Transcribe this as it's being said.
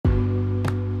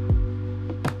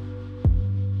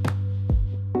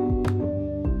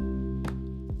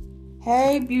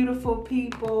Hey, beautiful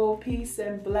people, peace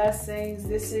and blessings.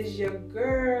 This is your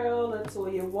girl,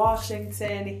 Latoya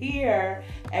Washington, here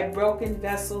at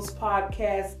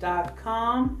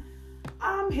BrokenVesselsPodcast.com.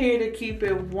 I'm here to keep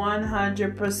it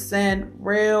 100%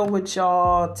 real with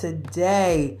y'all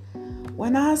today.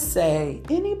 When I say,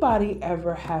 anybody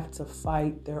ever have to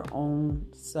fight their own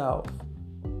self?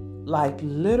 Like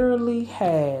literally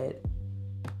had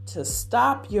to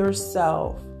stop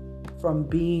yourself from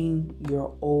being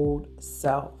your old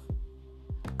self.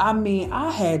 I mean,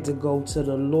 I had to go to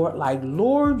the Lord, like,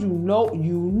 Lord,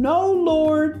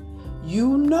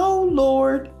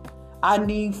 Lord, I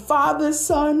need Father,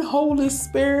 Son, Holy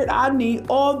Spirit. I need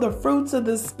all the fruits of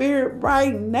the Spirit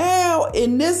right now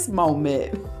in this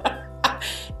moment.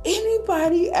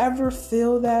 Anybody ever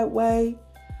feel that way?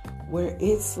 Where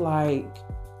it's like,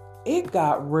 it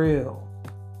got real.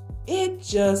 It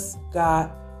just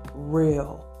got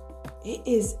real. It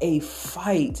is a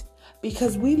fight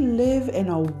because we live in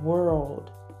a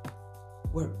world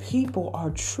where people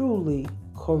are truly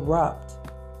corrupt.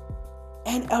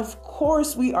 And of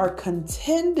course, we are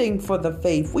contending for the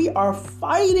faith. We are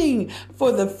fighting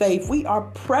for the faith. We are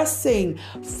pressing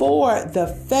for the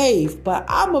faith. But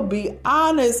I'm going to be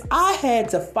honest, I had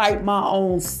to fight my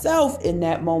own self in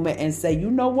that moment and say, you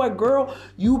know what, girl,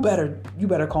 you better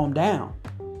calm down.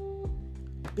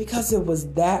 Because it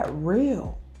was that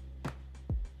real.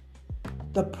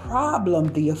 The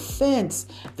problem, the offense,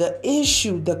 the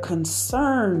issue, the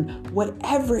concern,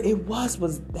 whatever it was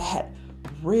that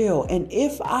real. And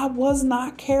if I was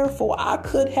not careful, I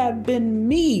could have been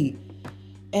me.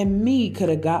 And me could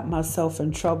have got myself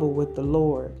in trouble with the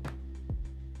Lord.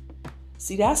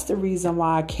 See, that's the reason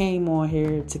why I came on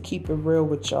here, to keep it real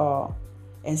with y'all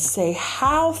and say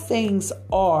how things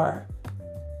are.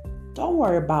 Don't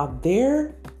worry about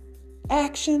their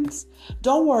actions.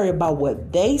 Don't worry about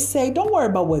what they say. Don't worry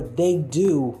about what they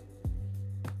do.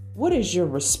 What is your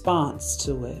response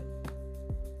to it?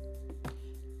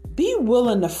 Be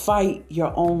willing to fight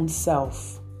your own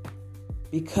self,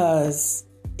 because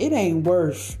it ain't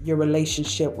worth your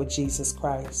relationship with Jesus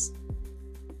Christ.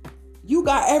 You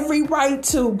got every right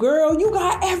to, girl. You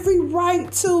got every right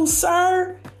to,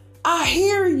 sir. I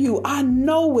hear you. I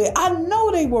know it. I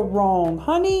know they were wrong,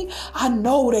 honey. I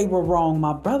know they were wrong,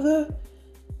 my brother.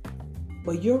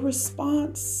 But your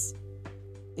response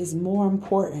is more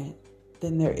important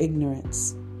than their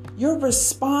ignorance. Your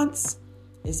response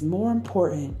is more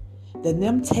important than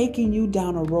them taking you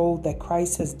down a road that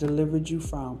Christ has delivered you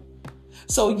from.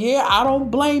 So yeah, I don't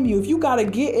blame you. If you got to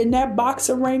get in that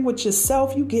boxing ring with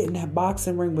yourself, you get in that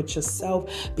boxing ring with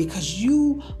yourself, because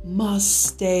you must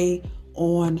stay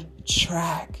on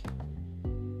track.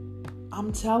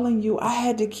 I'm telling you, I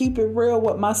had to keep it real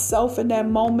with myself in that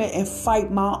moment and fight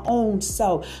my own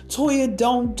self. Toya,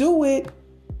 don't do it.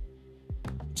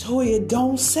 Toya,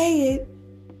 don't say it.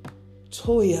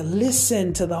 Toya,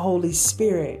 listen to the Holy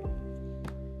Spirit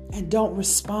and don't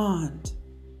respond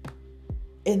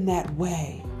in that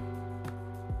way.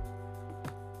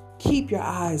 Keep your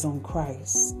eyes on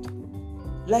Christ.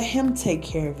 Let Him take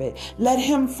care of it. Let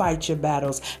Him fight your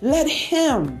battles. Let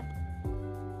Him.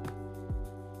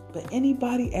 But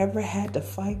anybody ever had to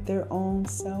fight their own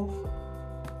self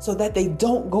so that they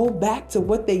don't go back to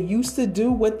what they used to do,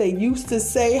 what they used to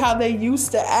say, how they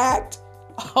used to act?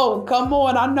 Oh, come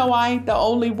on. I know I ain't the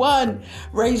only one.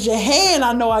 Raise your hand.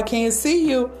 I know I can't see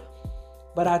you.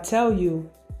 But I tell you,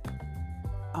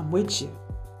 I'm with you.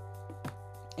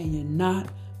 And you're not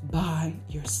by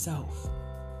yourself.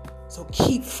 So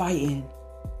keep fighting.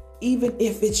 Even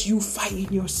if it's you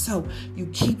fighting yourself, you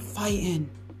keep fighting.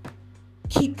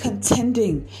 Keep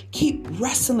contending. Keep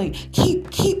wrestling.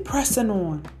 Keep pressing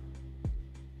on.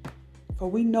 For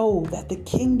we know that the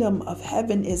kingdom of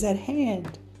heaven is at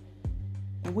hand.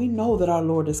 And we know that our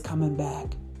Lord is coming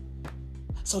back.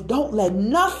 So don't let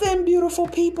nothing, beautiful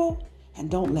people,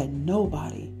 and don't let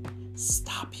nobody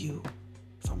stop you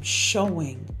from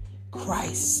showing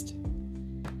Christ.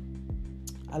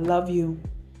 I love you.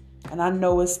 And I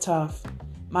know it's tough.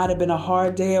 Might have been a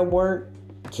hard day at work.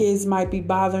 Kids might be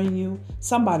bothering you.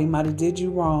 Somebody might have did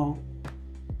you wrong.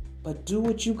 But do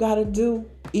what you got to do,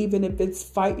 even if it's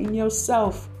fighting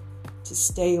yourself, to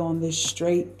stay on this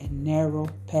straight and narrow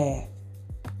path.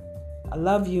 I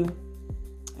love you,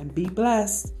 and be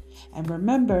blessed. And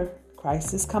remember,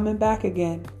 Christ is coming back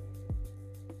again.